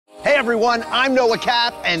Hey everyone, I'm Noah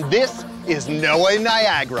Cappe, and this is Noah in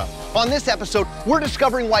Niagara. On this episode, we're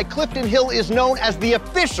discovering why Clifton Hill is known as the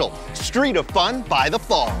official street of fun by the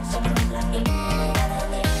falls.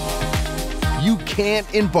 You can't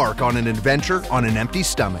embark on an adventure on an empty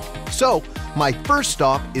stomach. So, my first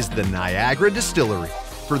stop is the Niagara Distillery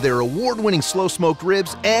for their award-winning slow-smoked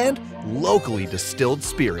ribs and locally distilled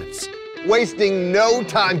spirits. Wasting no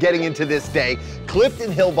time getting into this day,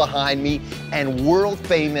 Clifton Hill behind me and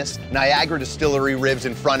world-famous Niagara Distillery ribs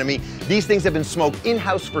in front of me. These things have been smoked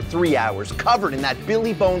in-house for 3 hours, covered in that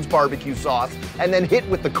Billy Bones barbecue sauce, and then hit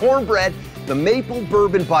with the cornbread, the maple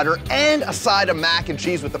bourbon butter, and a side of mac and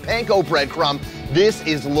cheese with the panko breadcrumb. This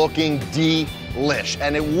is looking delish,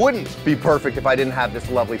 and it wouldn't be perfect if I didn't have this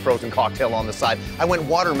lovely frozen cocktail on the side. I went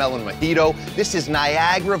watermelon mojito. This is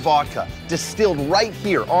Niagara vodka, distilled right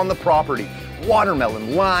here on the property.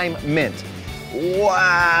 Watermelon, lime, mint.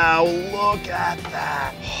 Wow, look at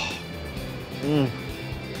that.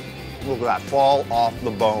 Look at that, fall off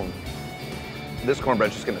the bone. This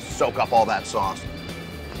cornbread's just gonna soak up all that sauce.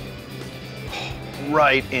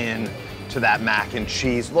 Right in to that mac and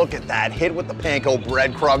cheese. Look at that, hit with the panko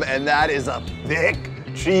breadcrumb, and that is a thick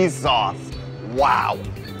cheese sauce. Wow.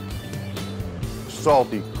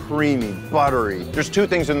 Salty, creamy, buttery. There's two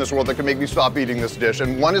things in this world that can make me stop eating this dish,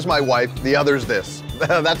 and one is my wife, the other's this.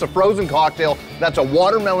 That's a frozen cocktail, that's a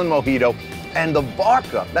watermelon mojito, and the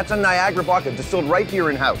vodka, that's a Niagara vodka distilled right here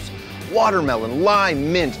in-house. Watermelon,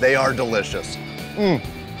 lime, mint, they are delicious. And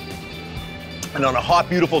on a hot,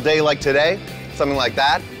 beautiful day like today, something like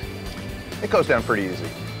that, it goes down pretty easy.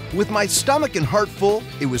 With my stomach and heart full,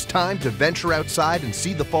 it was time to venture outside and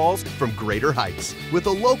see the falls from greater heights with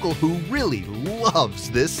a local who really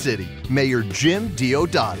loves this city, Mayor Jim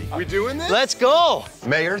Diodati. We doing this? Let's go.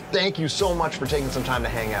 Mayor, thank you so much for taking some time to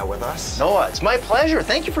hang out with us. Noah, it's my pleasure.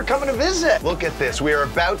 Thank you for coming to visit. Look at this. We are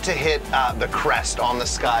about to hit the crest on the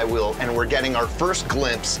Skywheel, and we're getting our first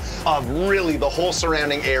glimpse of really the whole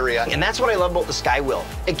surrounding area. And that's what I love about the Skywheel.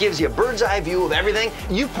 It gives you a bird's eye view of everything.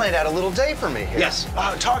 You planned out a little day for me here. Yes.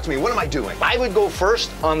 Talk to me. What am I doing? I would go first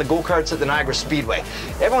on the go-karts at the Niagara Speedway.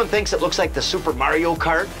 Everyone thinks it looks like the Super Mario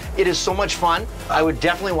Kart. It is so much fun. I would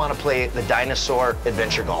definitely want to play the Dinosaur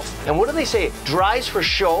Adventure Golf. And what do they say? Drives for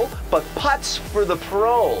show, but putts for the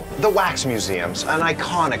pro. The Wax Museum's an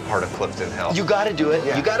iconic part of Clifton Hill. You got to do it.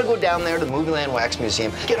 Yeah. You got to go down there to the Movieland Wax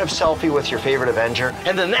Museum, get a selfie with your favorite Avenger.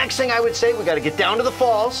 And the next thing I would say, we got to get down to the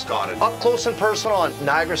falls. Got it. Up close and personal on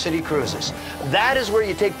Niagara City Cruises. That is where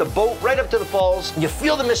you take the boat right up to the falls. You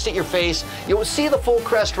feel the mist at your face. You'll see the full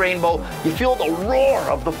crest rainbow. You feel the roar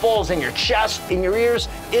of the falls in your chest, in your ears.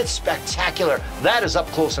 It's spectacular. That is up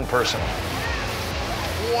close and personal.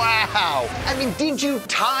 Wow. I mean, did you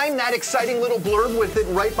time that exciting little blurb with it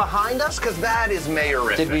right behind us? Because that is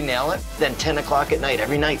mayorific. Did we nail it? Then 10 o'clock at night,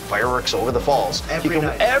 every night, fireworks over the falls. Every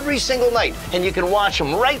night? Every single night. And you can watch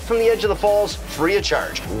them right from the edge of the falls, free of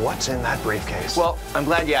charge. What's in that briefcase? Well, I'm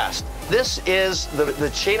glad you asked. This is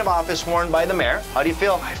the chain of office worn by the mayor. How do you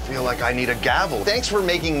feel? I feel like I need a gavel. Thanks for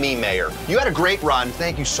making me mayor. You had a great run.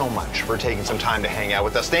 Thank you so much for taking some time to hang out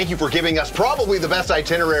with us. Thank you for giving us probably the best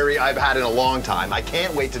itinerary I've had in a long time. I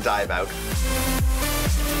can't wait to dive out.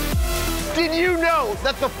 Did you know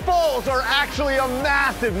that the falls are actually a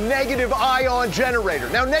massive negative ion generator?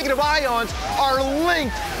 Now, negative ions are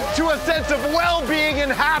linked to a sense of well-being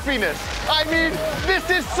and happiness. I mean, this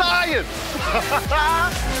is science.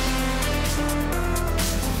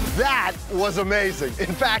 That was amazing.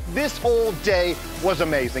 In fact, this whole day was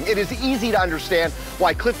amazing. It is easy to understand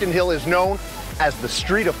why Clifton Hill is known as the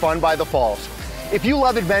street of fun by the falls. If you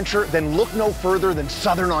love adventure, then look no further than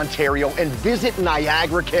Southern Ontario and visit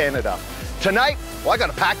Niagara, Canada. Tonight, well, I got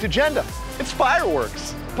a packed agenda. It's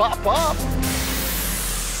fireworks. Pop, pop.